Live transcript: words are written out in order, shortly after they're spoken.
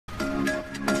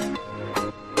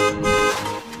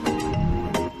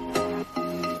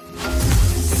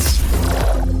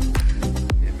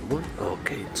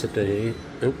today.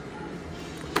 Oh,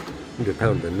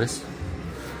 £100 in this.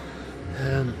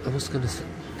 I was going to say,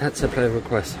 that's a player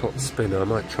request hot spinner. I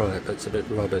might try it, but it's a bit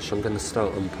rubbish. I'm going to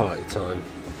start on party time.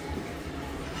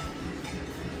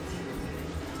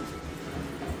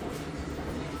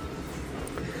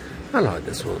 I like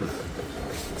this one.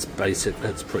 It's basic,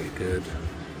 that's pretty good.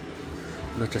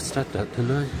 And I just had that,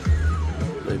 didn't I?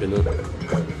 Maybe not.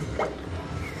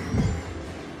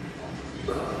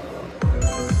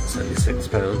 It's only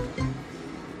 £6.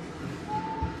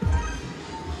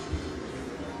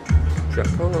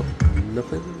 Jackpot,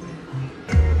 nothing.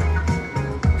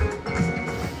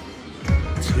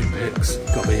 2 picks,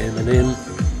 got me in and in.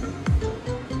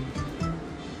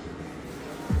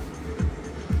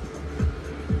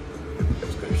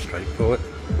 Let's go straight for it.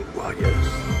 Oh yes.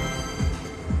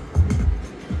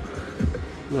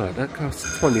 Right, that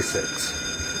costs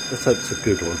 26. Let's hope it's a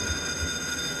good one.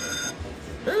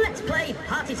 Let's play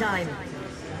party time.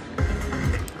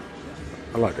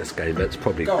 I like this game, but it's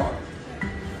probably... Go on.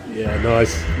 Yeah,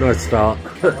 nice start.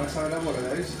 Can I sign up one of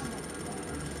those?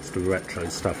 It's the retro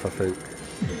stuff, I think.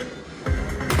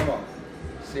 Come on.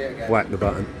 See it again. Whack the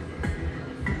button.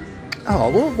 Oh,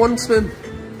 well, one spin.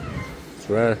 It's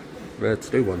rare to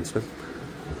do one spin.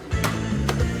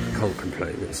 Can't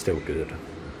complain, it's still good.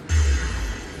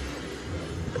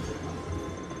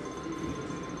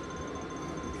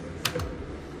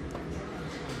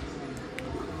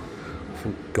 I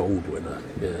think gold winner.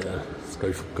 Yeah, let's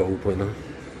go for gold winner.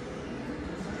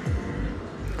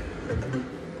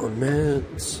 On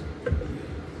Neds.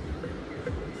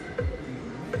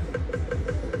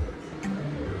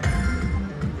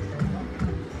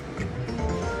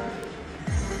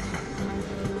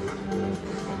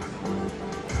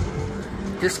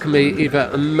 This can be either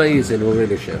amazing or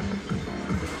really shit,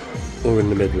 or in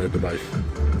the middle of the both.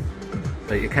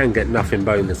 But you can get nothing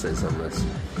bonuses on this.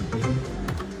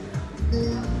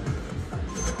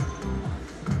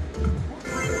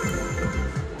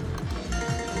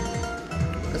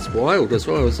 That's wild as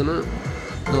well, isn't it?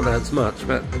 Not as much,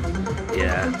 but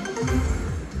yeah. I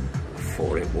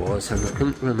thought it was, and I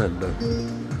couldn't remember.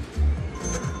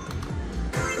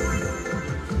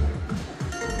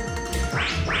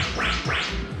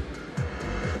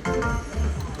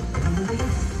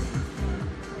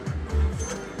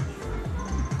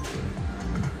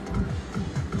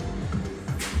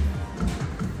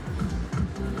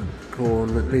 Go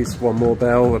on, at least one more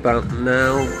bell about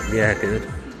now. Yeah, good.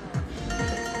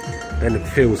 And it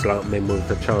feels like I'm in with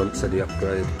the chance of the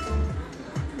upgrade.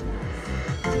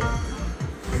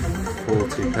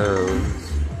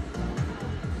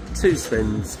 £40. 2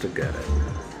 spins to get it.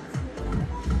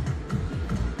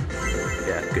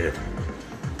 Yeah, good.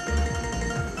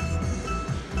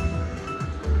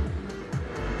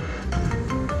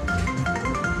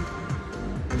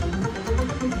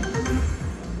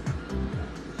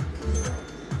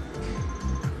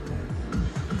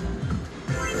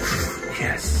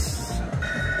 Yes.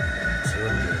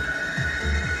 200.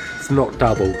 It's not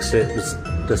double because it was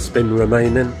the spin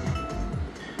remaining.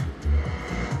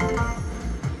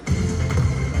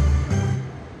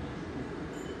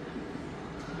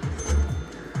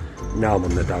 Now I'm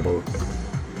on the double.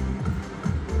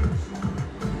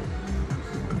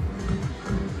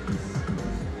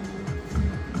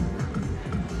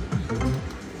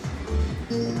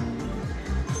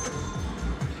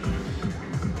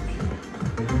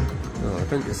 Oh, I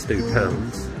think it's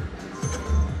 £2.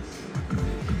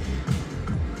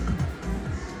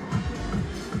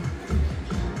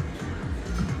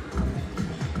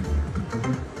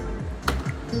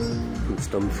 It's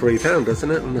done £3,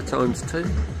 isn't it, on the times 2?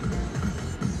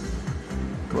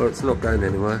 Well, it's not going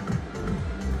anywhere.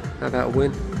 How about a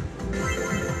win?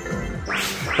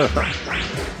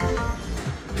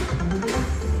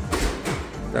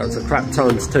 That was a crap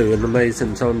times 2 and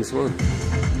amazing times 1. So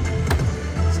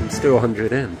I'm still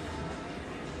 100 in.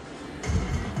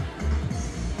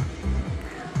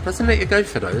 Doesn't let you go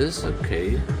for those?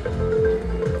 Okay.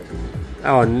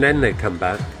 Oh, and then they come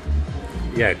back.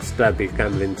 Yeah, because that'd be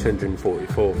gambling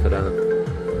 244 for that.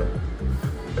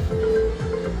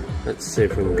 Let's see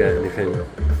if we can get anything.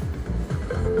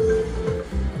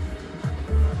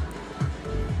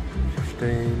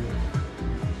 15.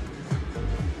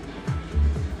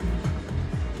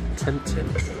 Tempting.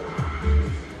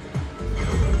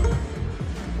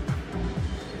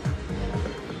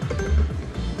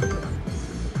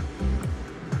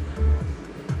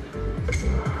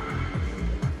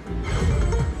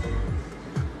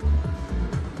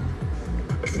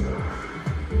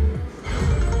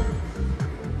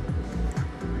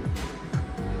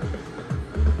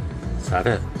 Is that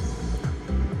it?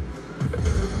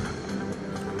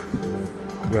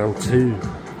 Round 2.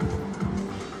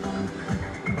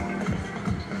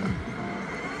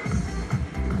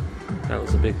 That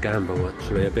was a big gamble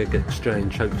actually, a big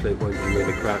exchange. Hopefully it won't be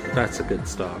really crap. That's a good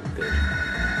start, good.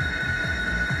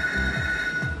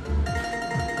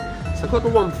 So I got the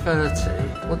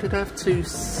 130. What did I have?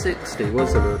 260,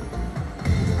 wasn't it?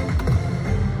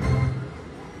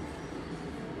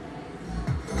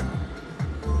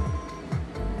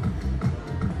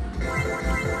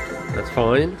 That's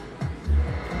fine.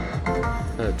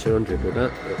 200 with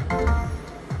that.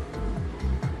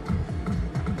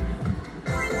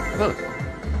 Oh.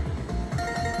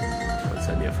 That's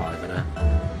only a fiver there.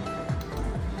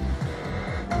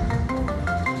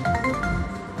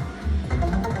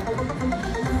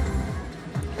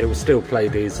 It will still play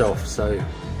these off, so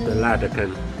the ladder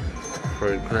can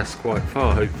progress quite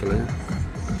far, hopefully.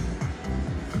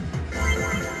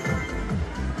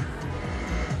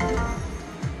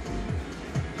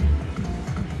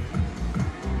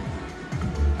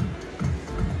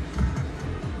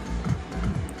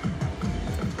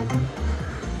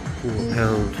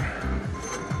 £4.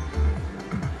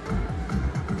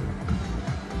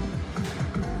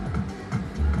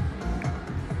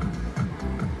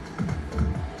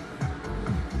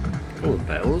 Come on,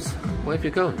 Bells, where have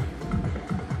you gone?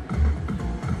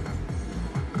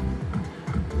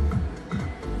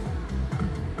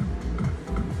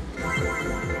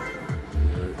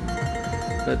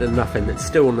 Better than nothing, it's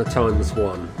still on the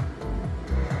 ×1.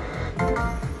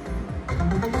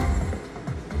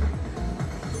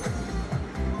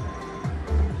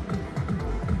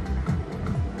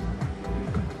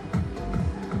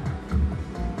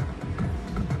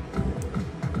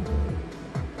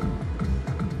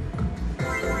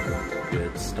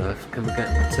 Good stuff. Can we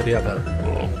get to the other?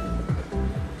 Oh.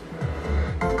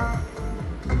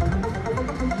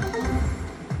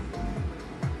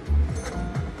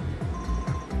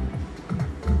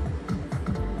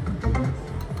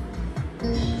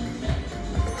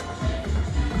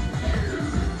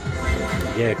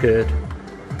 Yeah, good.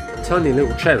 Tiny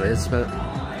little cherries, but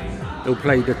he'll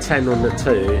play the 10 on the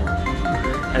 2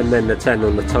 and then the 10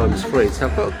 on the ×3, so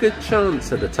I've got a good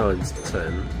chance at the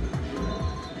 ×10.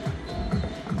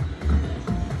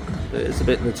 It's a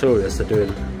bit notorious for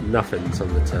doing nothings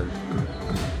on the 10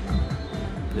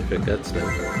 if it gets there.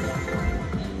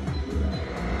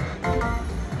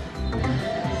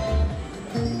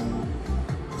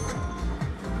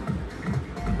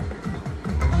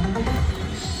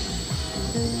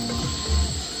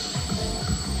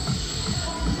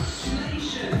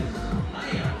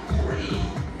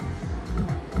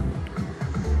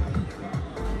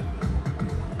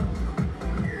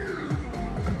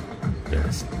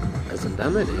 Yes, hasn't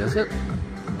done any, has it?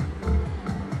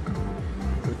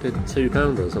 We did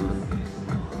 £2 or something.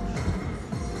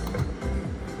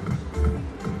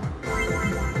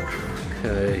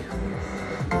 Okay.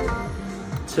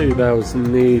 2 bells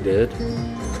needed.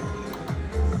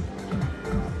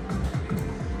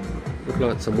 Look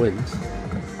like some wins.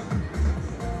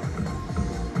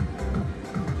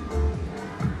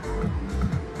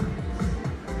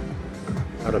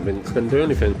 I don't think it's going to do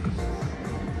anything.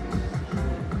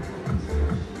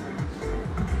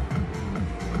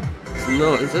 It's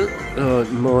not, is it? Oh,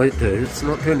 it might do. It's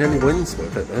not doing any wins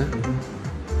with it though.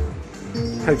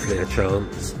 Hopefully a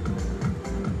chance.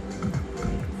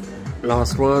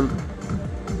 Last one.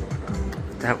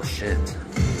 That was shit.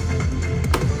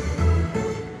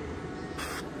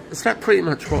 Is that pretty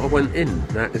much what I went in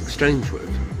that exchange with?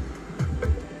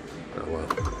 Oh well.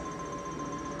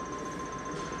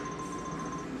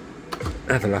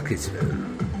 Have a lucky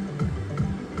spin.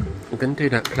 I'm going to do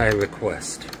that player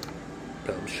request,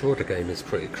 but I'm sure the game is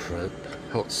pretty crap.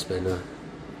 Hot spinner.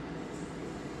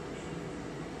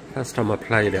 First time I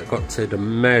played it, I got to the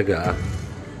mega,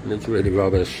 and it's really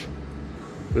rubbish.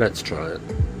 Let's try it.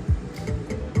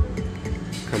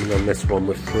 Coming on this one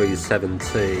with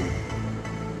 317.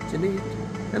 Do you need?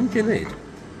 How many do you need?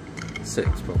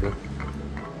 6 probably.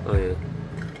 Oh yeah.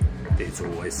 It's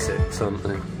always 6, aren't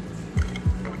they?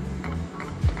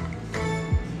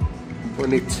 I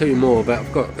need 2 more, but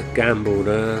I've got a gamble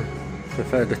there.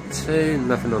 Prefer the 2,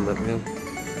 nothing on that reel.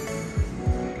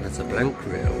 That's a blank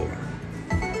reel.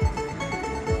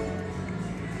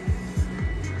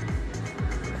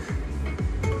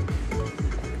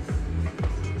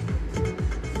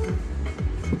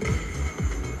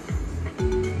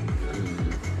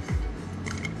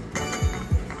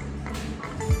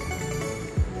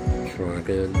 Try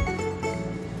again.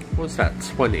 What's that?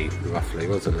 20 roughly,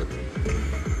 wasn't it?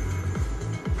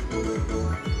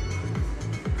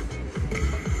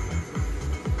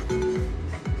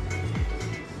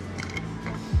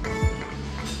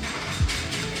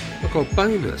 I've got a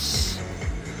bonus.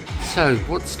 So,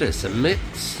 what's this? A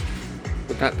mix?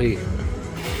 Would that be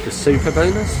the super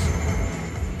bonus?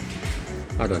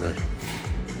 I don't know.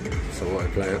 So what I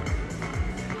play it.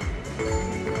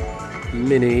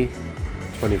 Mini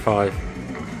 25.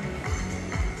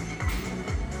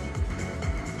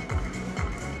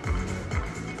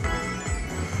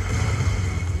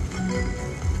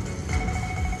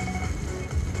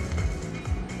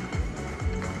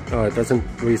 Oh, it doesn't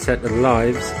reset the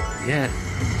lives. Yeah.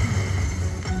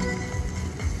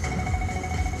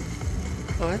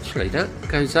 Oh, actually, that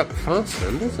goes up faster,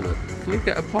 doesn't it? Can you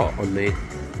get a pot on the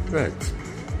reds?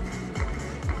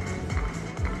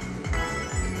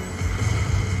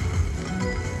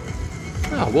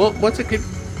 Oh, what? What's it keep?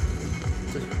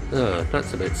 Oh,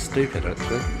 that's a bit stupid,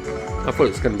 actually. I thought it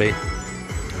was going to be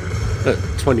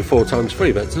 24 times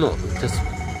free, but it's not. It just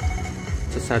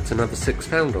adds another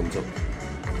 £6 on top.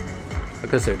 I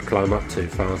guess it would climb up too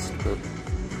fast,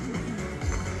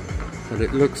 but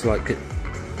it looks like it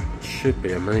should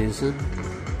be amazing.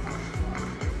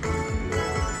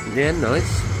 Yeah,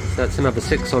 nice. So that's another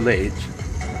 6 on each.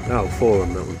 Oh, 4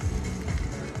 on that one.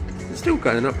 It's still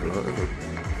going up a lot, isn't it?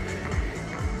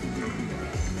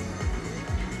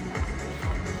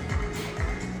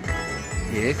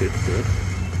 Yeah, good, good.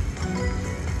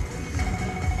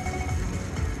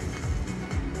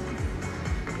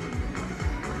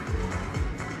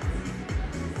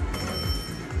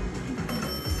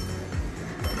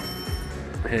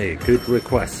 Hey, good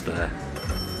request there.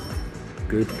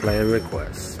 Good player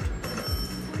request.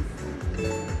 It's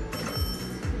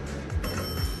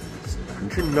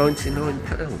 £199.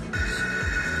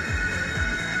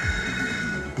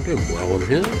 I'm doing well on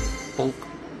here. Bonk.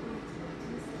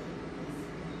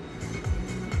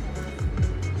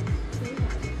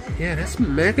 Yeah, that's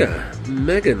mega.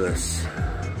 Meganess.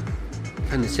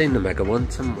 Haven't seen the mega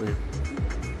once, haven't we?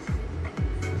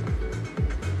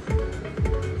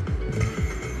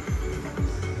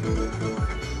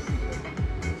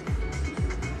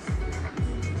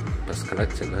 Just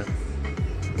collecting that.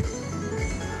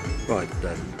 Right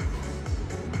then.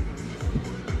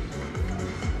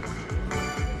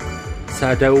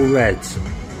 So they're all reds.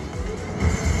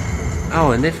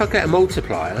 Oh, and if I get a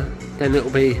multiplier, then it'll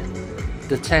be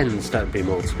the 10s don't be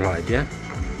multiplied, yeah?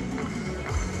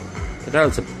 But that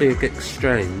was a big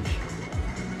exchange.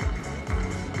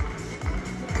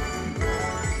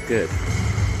 Good.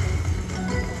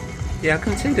 Yeah, I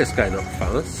can see this going up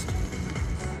fast.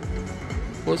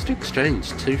 What's the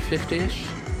exchange? 250-ish?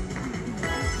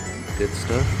 Good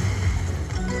stuff.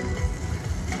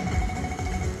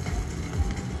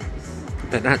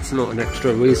 But that's not an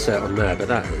extra reset on there, but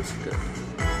that is good.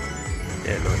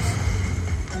 Yeah, nice.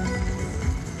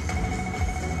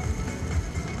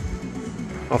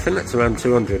 I think that's around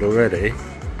 200 already.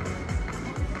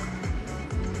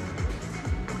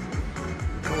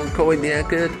 Come on, coin, yeah,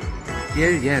 good.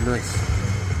 Yeah, nice.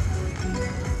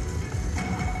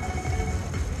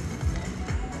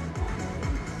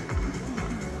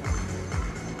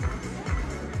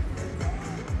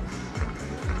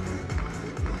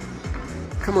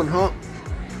 Come on, hot.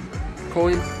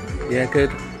 Coin. Yeah,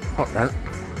 good. Hot that.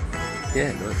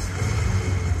 Yeah, nice.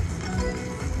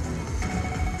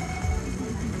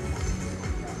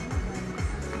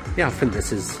 Yeah, I think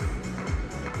this is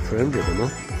 300 or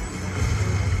more.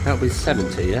 That'll be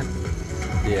 70, yeah?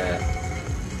 Yeah.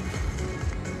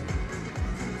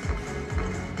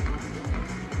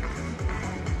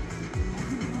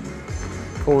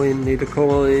 Coin, need a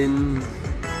coin. Oh,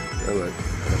 wait,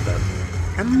 not bad.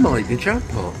 That might be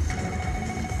jackpot.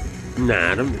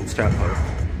 Nah, I don't think it's jackpot.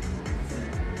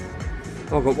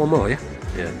 Oh, I've got one more, yeah?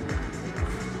 Yeah.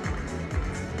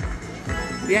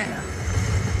 Yeah.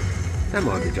 That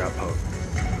might be jackpot.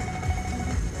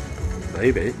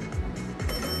 Maybe.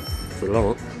 It's a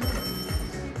lot.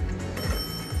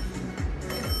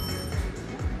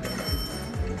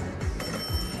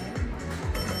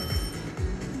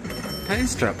 That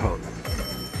is jackpot.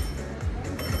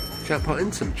 Jackpot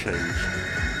and some change.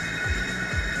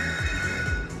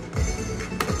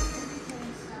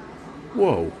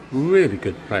 Whoa, really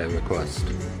good player request.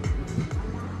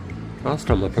 Last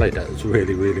time I played that it was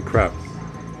really, really crap.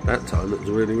 That time it was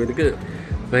really, really good.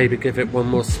 Maybe give it one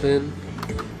more spin.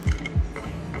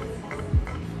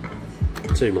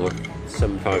 2 more.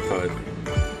 755.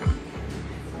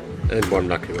 And 1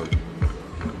 lucky one.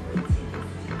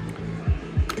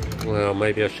 Well,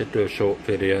 maybe I should do a short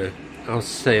video. I'll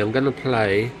see. I'm going to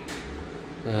play.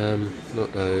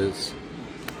 Not those.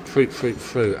 Fruit.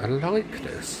 I like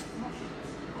this.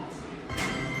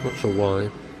 Not sure why.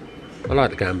 I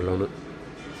like the gamble on it.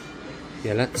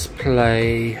 Yeah, let's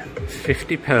play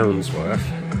 £50 worth.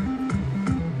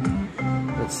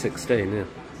 16, yeah.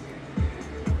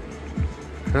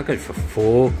 Can I go for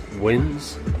 4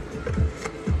 wins?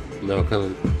 No, I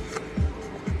can't.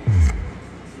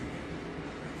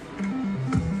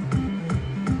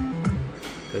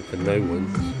 Go for no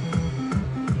wins.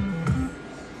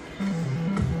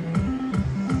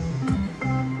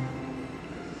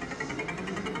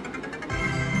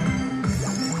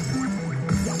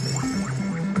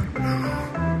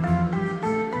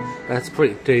 That's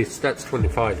pretty decent. That's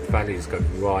 25. The values go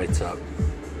right up.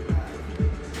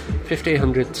 50,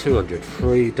 100, 200.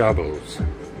 3 doubles.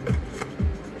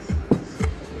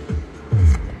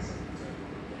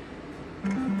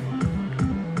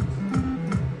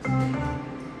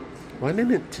 Why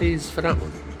didn't it tease for that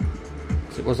one?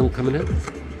 Because it wasn't coming in.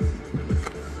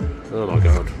 Oh my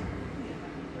god.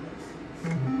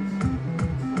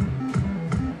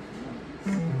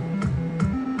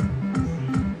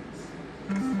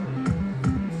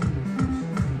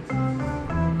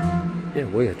 Yeah,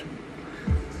 weird.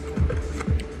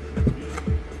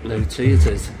 No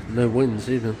teasers, no wins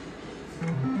either.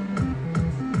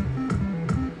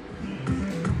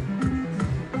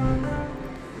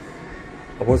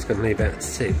 I was going to leave it at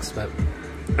 6, but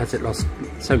as it lost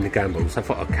so many gambles, I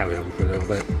thought I'd carry on for a little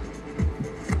bit.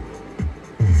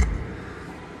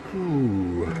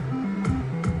 Ooh.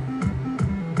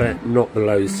 But not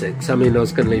below 6. I mean, I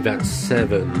was going to leave it at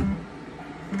 7,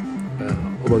 but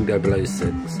I won't go below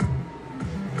 6.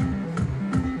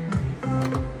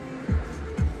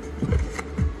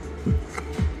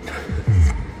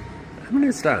 How many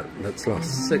is that? That's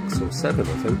lost 6 or 7,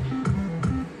 I think.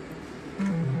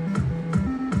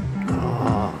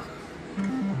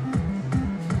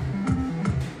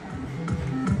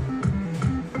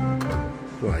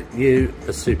 Right, you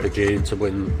are super due to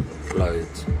win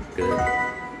loads. Good.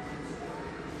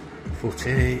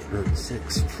 48, and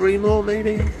 6. 3 more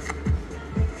maybe?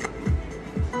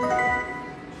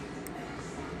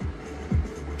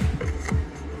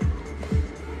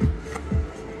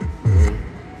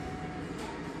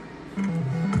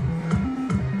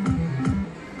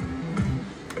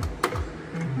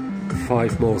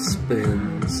 Five more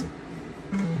spins.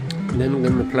 And then I'm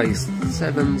going to place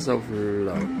 7s of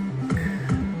luck.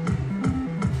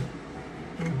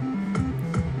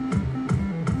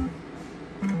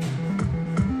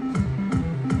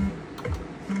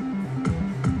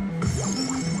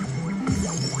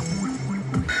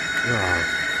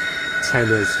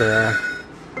 Tenors there.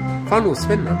 Final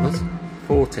spin that was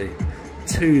 40.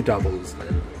 2 doubles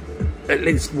then. At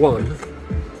least 1.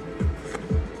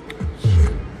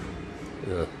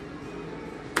 Yeah.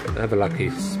 Have a lucky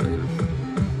spin.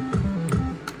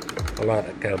 I like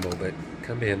that gamble, but it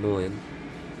can be annoying.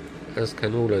 As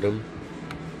can all of them.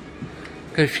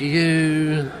 Go for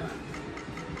you.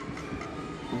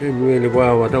 I'm doing really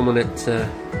well. I don't want it to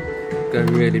go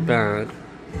really bad.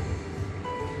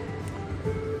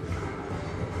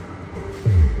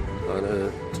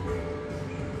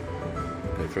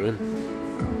 In.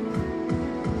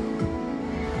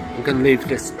 I'm going to leave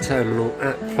this terminal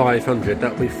at 500.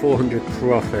 That'll be 400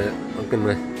 profit. I'm going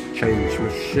to change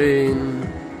machine.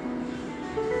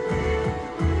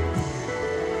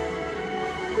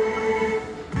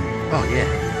 Oh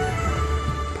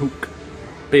yeah, poke.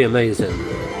 Be amazing.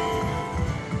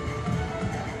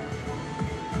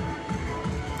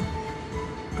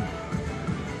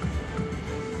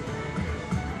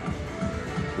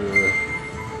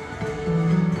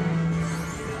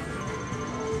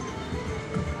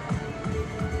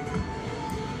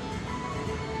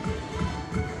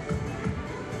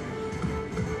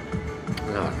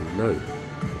 No.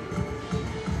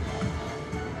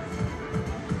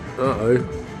 Uh-oh.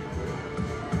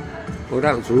 Well,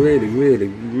 that was really, really,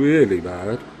 really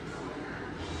bad.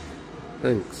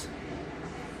 Thanks.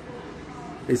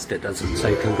 At least it doesn't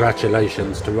say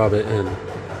congratulations to rub it in.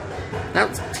 That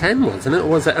was 10, wasn't it? Or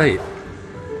was it 8?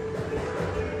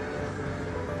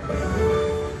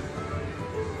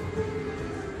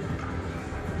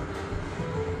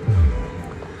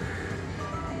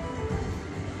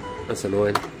 That's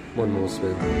annoying. 1 more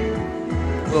spin.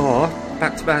 Oh,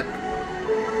 back to back.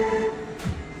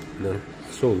 No,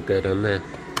 it's all good on there.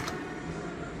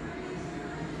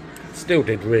 Still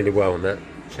did really well on that.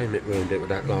 Shame it ruined it with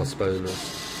that last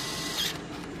bonus.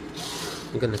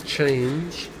 I'm going to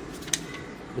change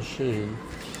machine.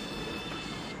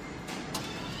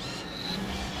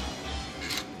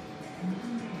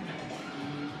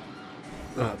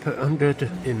 Right, put 100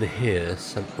 in here,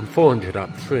 so I'm 400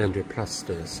 up, 300 plus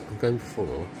this. I'm going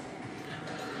for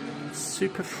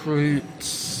super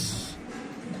fruits.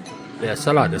 Yes,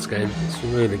 I like this game. It's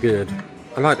really good.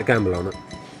 I like the gamble on it.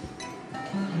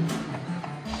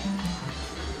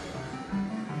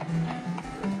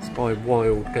 by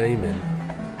Wild Gaming.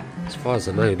 As far as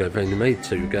I know, they've only made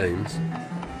 2 games.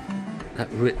 That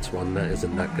Ritz one, that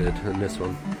isn't that good, and this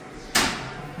one.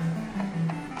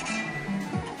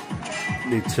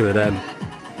 Need 2 of them.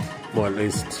 Well, at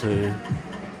least 2.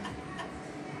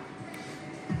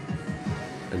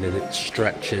 And then it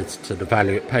stretches to the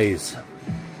value it pays,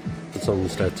 as long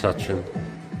as they're touching.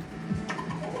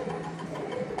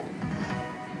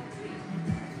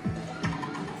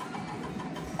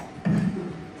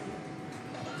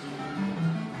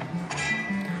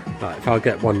 Right, if I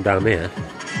get one down here,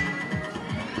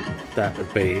 that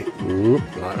would be whoop,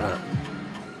 like that.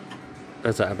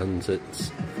 As that happens,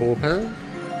 it's £4,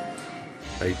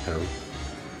 £8.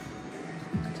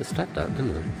 Just had that,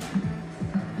 didn't I?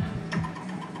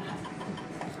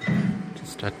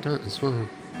 Just had that as well.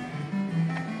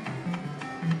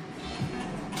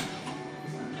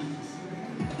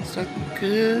 Is that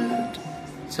good?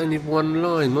 It's only 1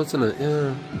 line, wasn't it?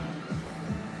 Yeah.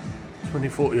 20,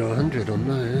 40 or 100 on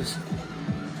those.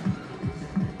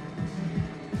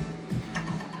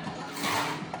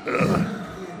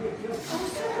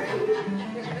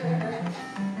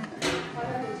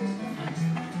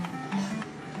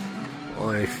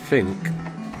 I think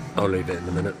I'll leave it in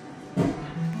a minute.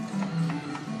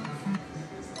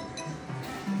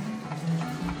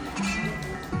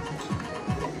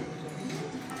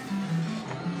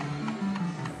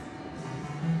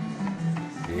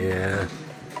 Yeah.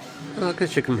 Well, I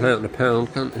guess you can play it on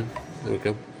 £1, can't you? There we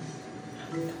go.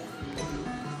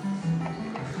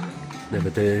 Never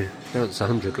do. Now it's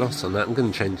 100 loss on that. I'm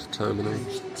going to change the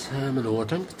terminal. I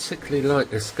don't particularly like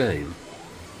this game.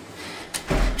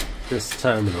 This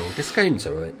terminal. This game's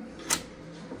alright.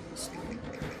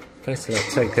 Basically, like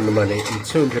taking the money and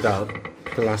 200 up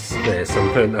plus this. I'm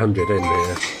putting 100 in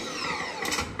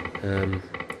here.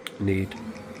 Need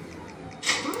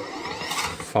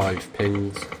 5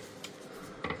 pings.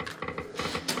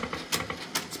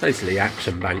 It's basically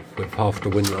Action Bank with half the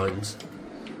win lines.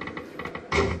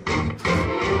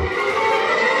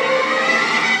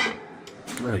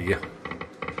 Oh yeah.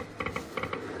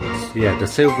 Yeah, the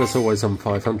silver's always on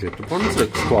 500. The bronze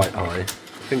looks quite high. I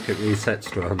think it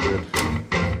resets to 100.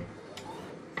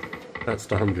 That's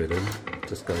the 100 in.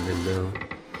 Just going in now.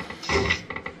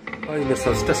 Bonus,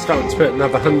 I was just starting to put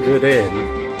another 100 in.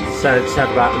 So it's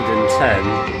had about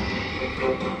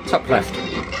 110. Top left.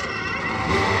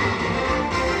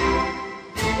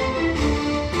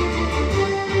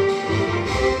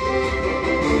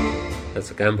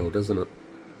 That's a gamble, doesn't it?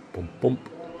 Bump, bump.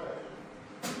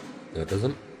 No, it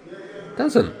doesn't.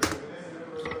 Doesn't.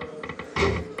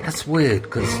 That's weird,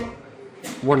 because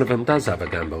one of them does have a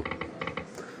gamble.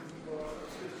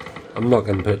 I'm not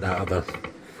going to put that other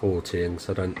 40 in, because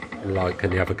I don't like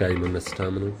any other game on this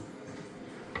terminal.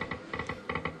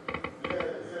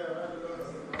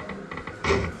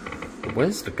 But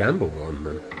where's the gamble one,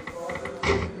 then?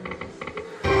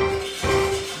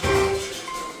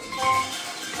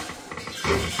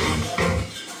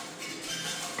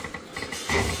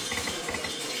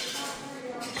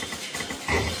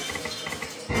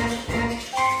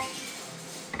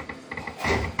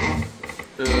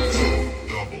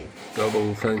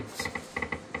 Double, thanks.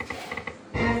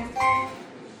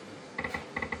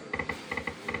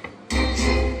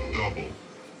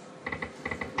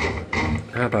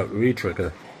 How about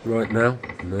retrigger? Right now?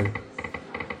 No.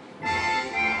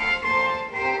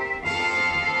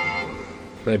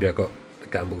 Maybe I got the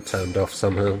gamble turned off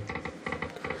somehow.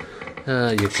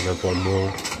 You can have one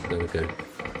more. There we go.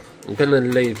 I'm going to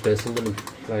leave this. I'm going to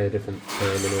play a different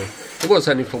terminal. It was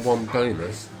only for 1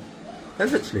 bonus. I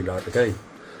actually like the game.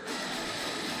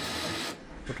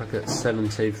 What did I get?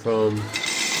 70 from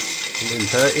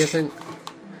 130, I think.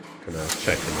 Don't know, I was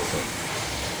checking this up.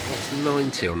 That's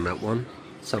 90 on that one.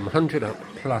 So I'm 100 up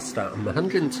plus that. I'm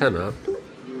 110 up.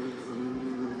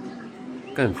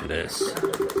 Going for this.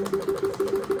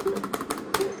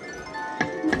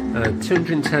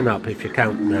 210 up if you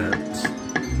count that.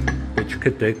 Which you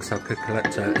could do, because I could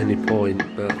collect at any point,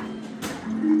 but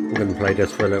I'm going to play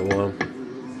this for a little while.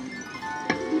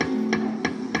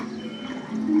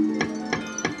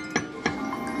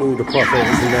 All the profit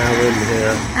is now in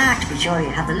here. To be sure, you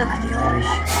have the look of the Irish.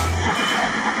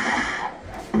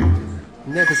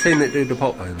 Never seen it do the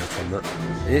pot bonus on that.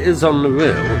 It is on the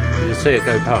reel. You see it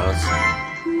go past.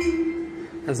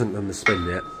 Hasn't done the spin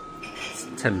yet. It's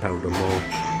 £10 or more.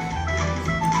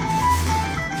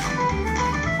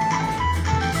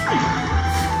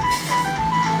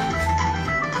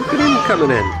 Look at him coming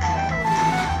in.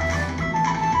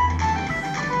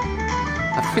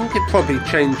 I think it probably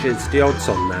changes the odds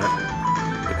on that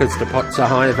because the pot's a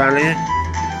higher value.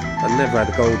 I've never had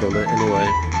a gold on it anyway.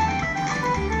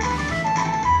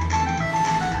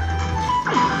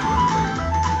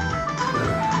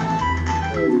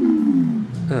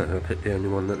 I picked the only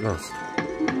one that lost.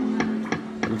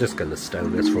 I'm just going to stay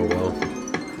on this for a while.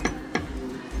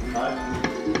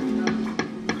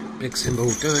 Big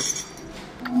symbol, do it.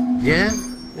 Yeah?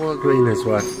 What green is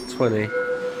worth? 20.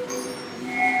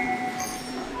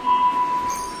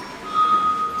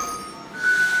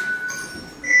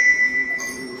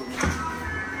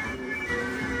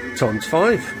 Times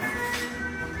 5.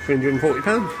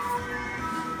 £340.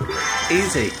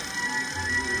 Easy.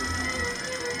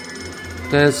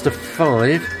 There's the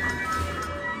 5.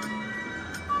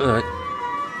 Alright.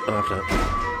 After that.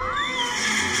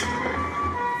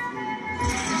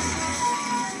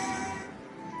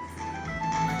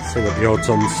 See what the odds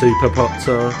on Super Pots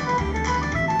are.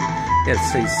 Yeah,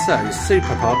 see, so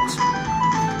Super Pot,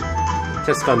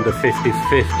 just under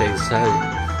 50-50, so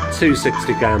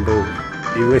 260 gamble,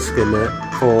 you're risking it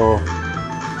for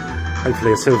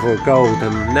hopefully a silver or gold,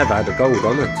 and never had a gold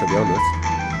on it, to be honest.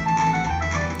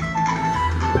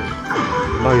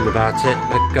 Moan about it,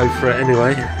 but go for it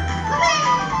anyway.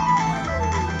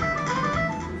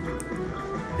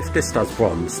 If this does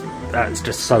bronze, that's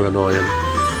just so annoying.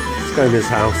 Let's go in his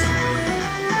house.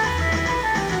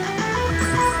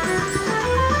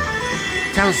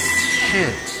 Down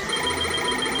shit.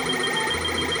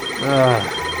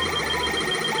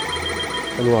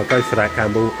 I know I go for that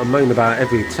gamble. I moan about it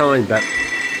every time, but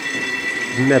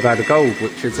never had a gold,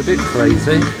 which is a bit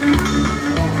crazy.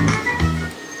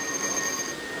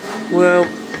 Well,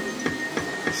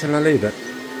 shall I leave it?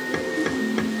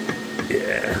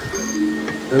 Yeah.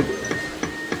 Oh,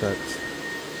 that's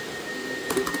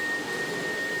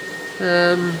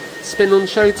spin on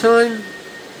showtime.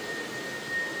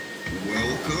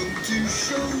 Welcome to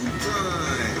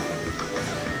showtime.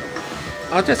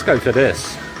 I'll just go for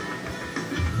this.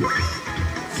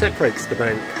 Separates the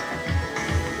bank.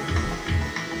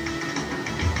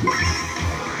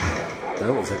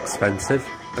 That was expensive.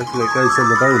 Hopefully it goes in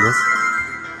the bonus.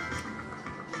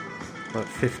 Like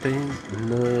 15?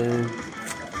 No.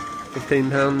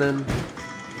 £15 then?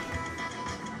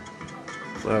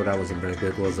 Well, that wasn't very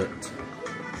good, was it?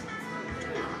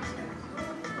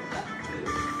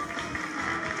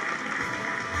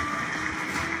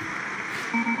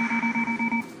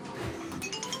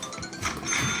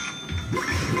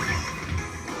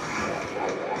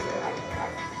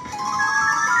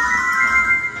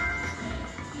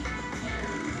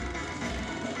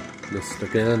 Missed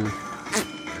again.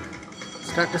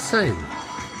 Is that the same?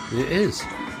 It is.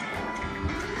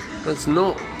 That's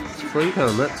not. It's £3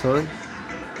 that time.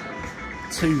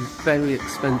 2 very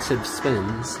expensive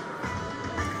spins.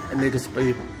 And they just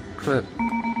be crap.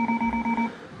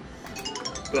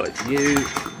 Right, you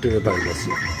do a bonus.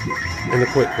 And a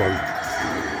quick one.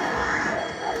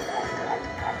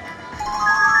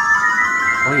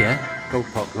 Oh yeah, gold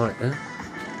pot right there.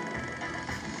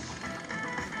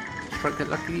 Strike it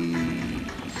lucky.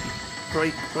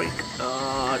 Break.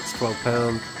 Ah, it's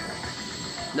 £12.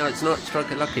 No, it's not.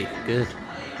 Strike it lucky. Good.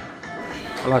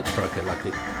 I like strike it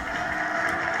lucky.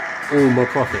 All my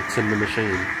profits in the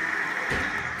machine.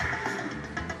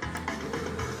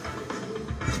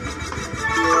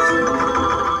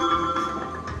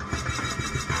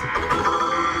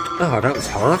 Oh, that was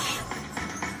harsh.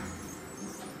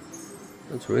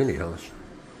 That's really harsh.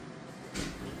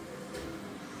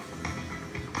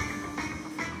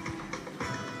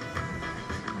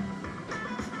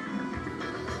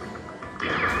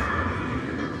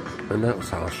 And that was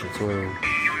harsh as well.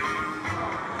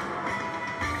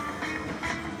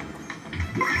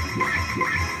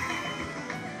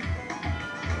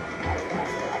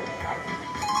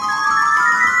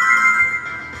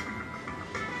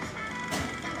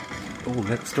 Oh,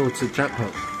 next door to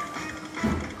jackpot.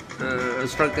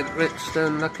 Strike it rich,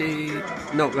 then lucky.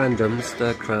 Not randoms,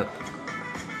 they're crap.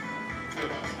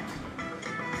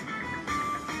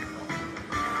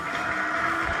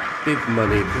 Big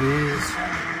money, please.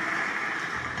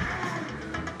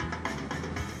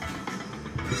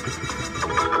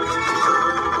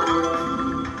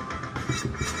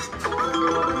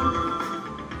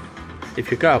 If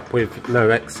you go up with no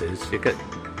X's, you get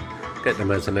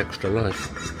them as an extra life.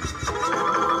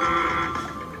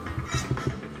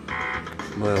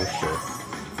 Well, shit.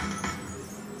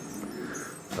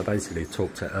 I basically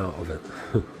talked it out of it.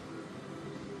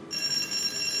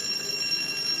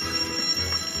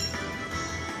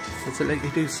 Does it let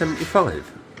you do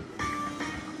 75?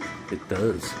 It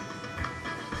does.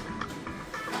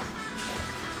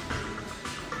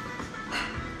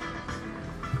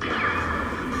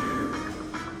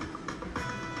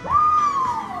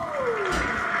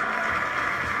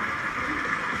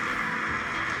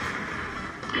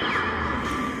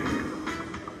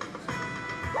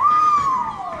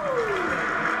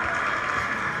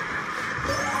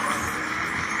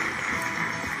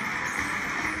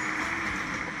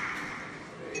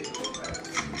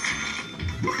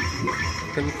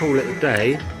 can call it a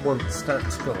day. Once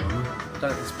that's gone,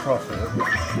 that is profit.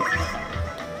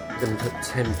 I'm going to put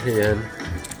 10p in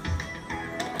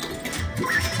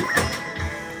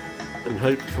and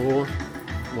hope for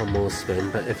one more spin,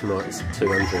 but if not, it's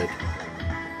 200.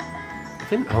 I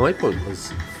think the high point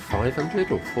was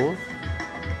 500 or 4.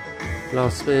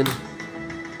 Last spin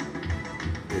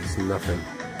is nothing.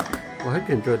 Well, I hope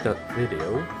you enjoyed that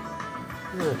video.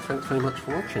 Yeah, thanks very much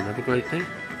for watching. Have a great day.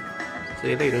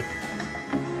 See you later.